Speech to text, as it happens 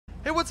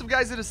Hey, what's up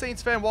guys, it is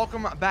Saintsfan.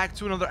 Welcome back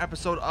to another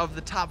episode of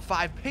the top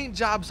 5 paint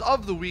jobs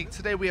of the week.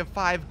 Today we have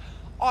 5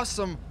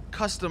 awesome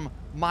custom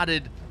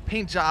modded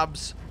paint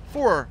jobs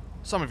for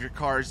some of your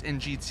cars in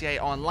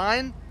GTA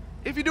Online.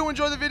 If you do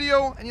enjoy the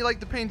video and you like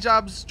the paint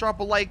jobs,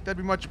 drop a like, that'd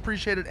be much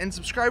appreciated, and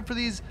subscribe for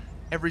these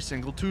every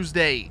single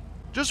Tuesday.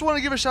 Just want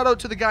to give a shout out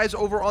to the guys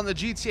over on the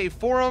GTA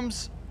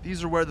forums.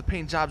 These are where the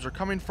paint jobs are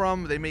coming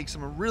from. They make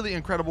some really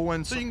incredible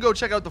ones, so you can go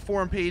check out the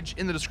forum page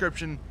in the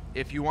description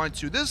if you want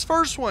to. This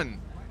first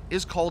one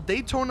is called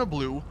Daytona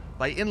Blue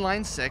by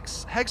Inline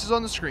 6. Hex is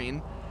on the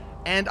screen,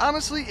 and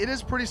honestly, it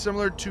is pretty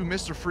similar to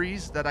Mr.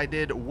 Freeze that I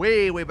did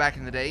way back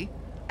in the day.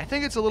 I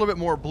think it's a little bit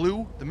more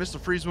blue. The Mr.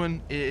 Freeze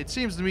one, it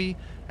seems to me,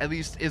 at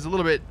least, is a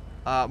little bit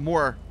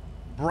more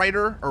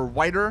brighter or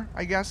whiter,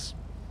 I guess.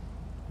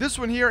 This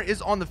one here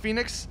is on the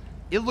Phoenix.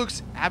 It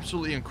looks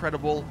absolutely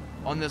incredible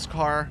on this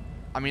car.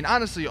 I mean,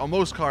 honestly, on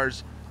most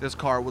cars, this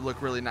car would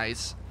look really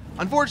nice.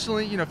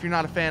 Unfortunately, if you're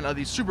not a fan of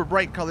these super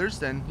bright colors,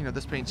 then,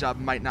 this paint job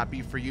might not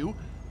be for you.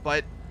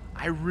 But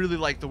I really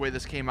like the way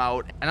this came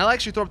out. And I'll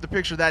actually throw up the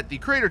picture that the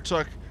creator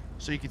took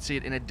so you can see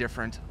it in a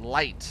different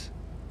light.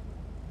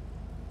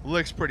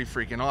 Looks pretty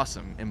freaking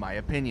awesome, in my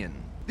opinion.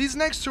 These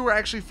next two are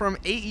actually from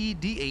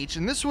AEDH,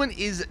 and this one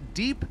is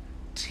Deep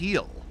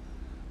Teal.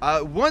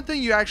 One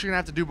thing you actually gonna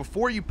have to do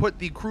before you put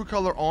the crew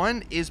color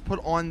on is put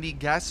on the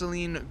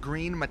gasoline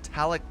green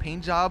metallic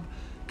paint job,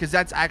 because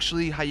that's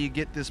actually how you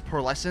get this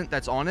pearlescent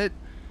that's on it.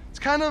 It's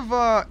kind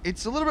of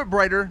it's a little bit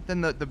brighter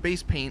than the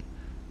base paint,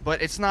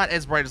 but it's not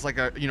as bright as like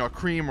a a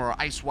cream or a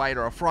ice white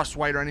or a frost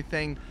white or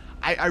anything.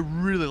 I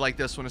really like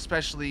this one,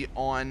 especially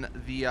on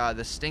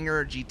the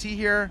Stinger GT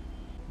here.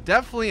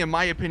 Definitely, in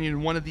my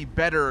opinion, one of the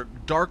better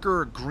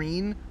darker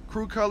green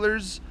crew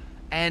colors,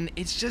 and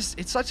it's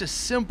such a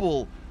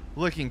simple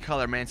looking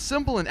color, man.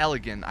 Simple and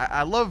elegant.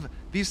 I love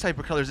these type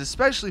of colors,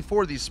 especially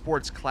for these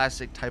sports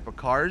classic type of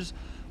cars.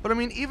 But I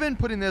mean, even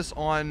putting this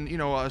on,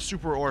 a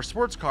super or a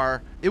sports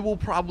car, it will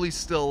probably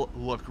still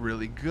look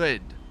really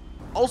good.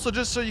 Also,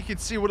 just so you can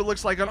see what it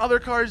looks like on other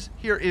cars,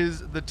 here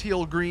is the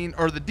teal green,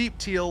 or the deep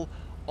teal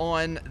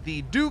on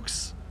the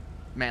Dukes.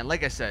 Man,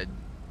 like I said,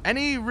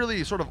 any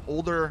really sort of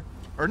older,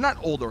 or not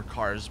older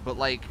cars, but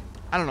like,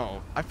 I don't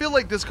know. I feel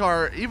like this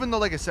car, even though,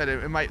 like I said,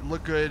 it might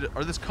look good,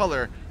 or this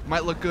color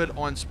might look good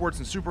on sports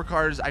and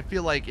supercars, I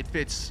feel like it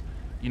fits,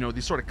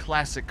 these sort of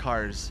classic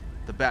cars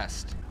the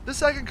best. The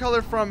second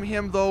color from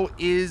him, though,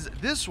 is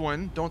this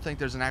one. Don't think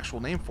there's an actual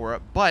name for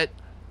it, but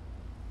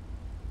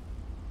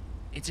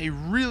it's a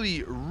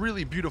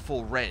really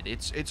beautiful red.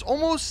 It's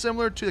almost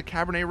similar to the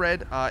Cabernet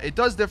red. It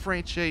does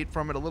differentiate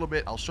from it a little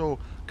bit. I'll show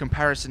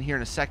comparison here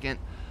in a second.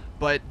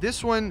 But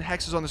this one,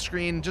 Hex is on the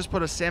screen. Just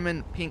put a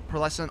salmon pink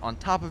pearlescent on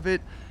top of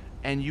it,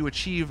 and you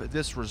achieve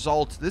this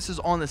result. This is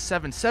on the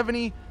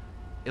 770.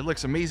 It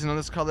looks amazing on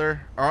this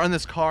color, or on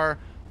this car.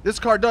 This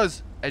car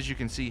does, as you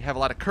can see, have a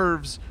lot of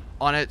curves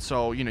on it,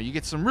 so you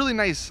get some really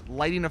nice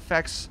lighting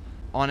effects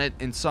on it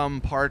in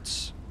some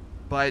parts.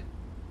 But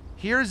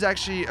here's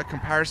actually a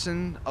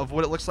comparison of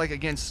what it looks like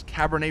against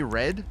Cabernet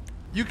Red.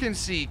 You can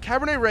see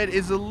Cabernet Red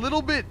is a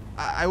little bit,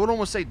 I would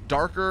almost say,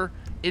 darker.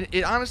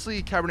 It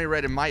honestly, Cabernet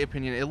Red, in my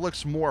opinion, it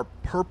looks more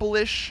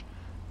purplish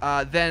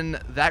than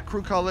that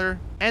crew color.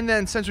 And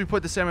then since we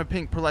put the salmon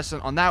pink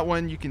pearlescent on that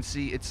one, you can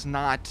see it's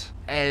not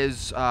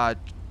as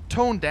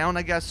toned down,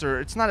 I guess, or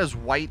it's not as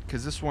white,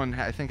 because this one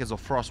I think has a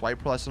frost white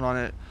pearlescent on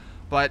it.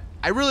 But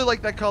I really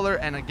like that color,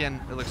 and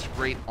again, it looks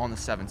great on the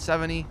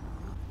 770.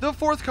 The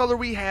fourth color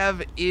we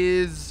have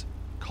is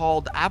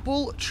called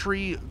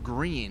Appletree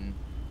Green,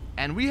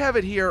 and we have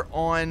it here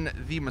on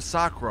the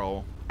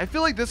Massacro. I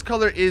feel like this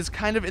color is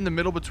kind of in the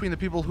middle between the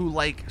people who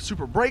like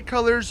super bright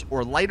colors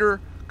or lighter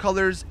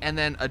colors, and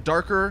then a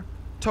darker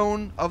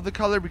tone of the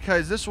color,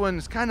 because this one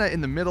is kind of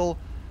in the middle.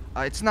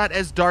 It's not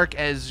as dark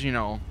as,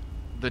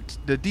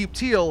 the deep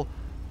teal,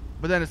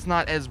 but then it's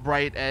not as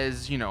bright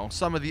as,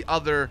 some of the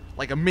other,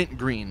 like a mint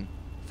green,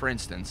 for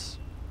instance.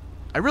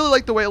 I really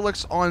like the way it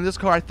looks on this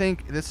car. I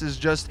think this is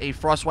just a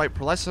frost white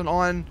pearlescent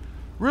on.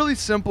 Really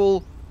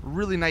simple,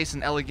 really nice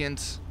and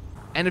elegant.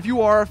 And if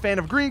you are a fan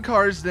of green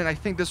cars, then I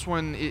think this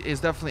one is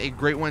definitely a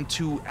great one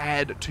to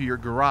add to your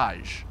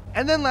garage.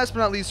 And then last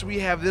but not least, we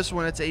have this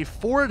one. It's a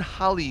Ford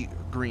Holly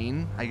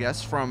Green, I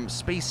guess, from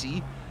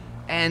Spacey.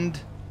 And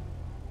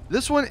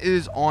this one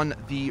is on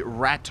the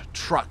Rat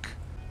Truck.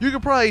 You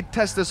could probably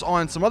test this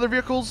on some other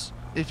vehicles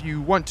if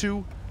you want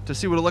to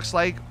see what it looks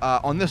like.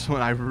 On this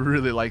one, I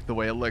really like the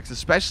way it looks,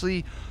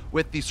 especially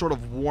with the sort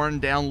of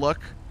worn down look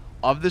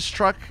of this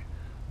truck.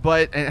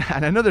 But,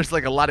 and I know there's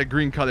like a lot of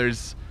green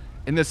colors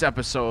in this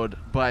episode,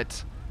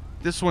 but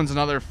this one's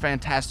another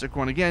fantastic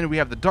one. Again, we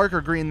have the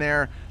darker green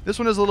there. This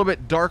one is a little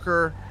bit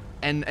darker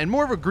and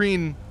more of a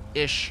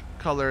green-ish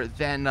color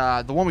than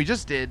the one we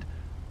just did.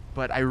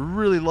 But I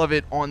really love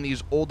it on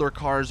these older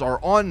cars, or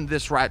on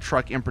this Rat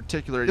Truck in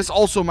particular. This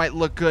also might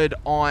look good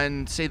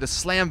on, say, the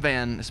Slam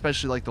Van,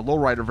 especially like the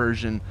lowrider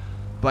version.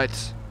 But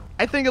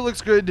I think it looks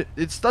good.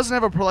 It doesn't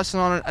have a pearlescent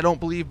on it, I don't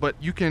believe, but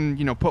you can,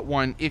 put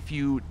one if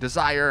you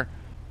desire.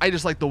 I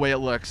just like the way it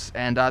looks,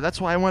 and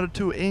that's why I wanted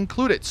to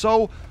include it.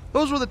 So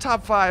those were the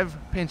top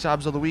 5 paint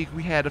jobs of the week.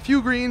 We had a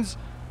few greens,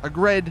 a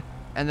red,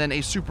 and then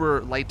a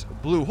super light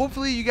blue.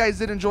 Hopefully you guys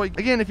did enjoy.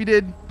 Again, if you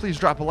did, please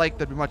drop a like.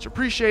 That'd be much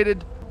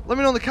appreciated. Let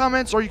me know in the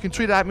comments, or you can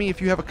tweet at me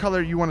if you have a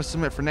color you want to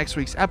submit for next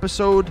week's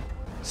episode.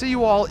 See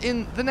you all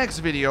in the next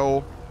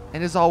video.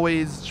 And as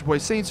always, it's your boy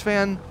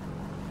Saintsfan.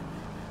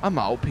 I'm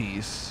out.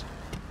 Peace.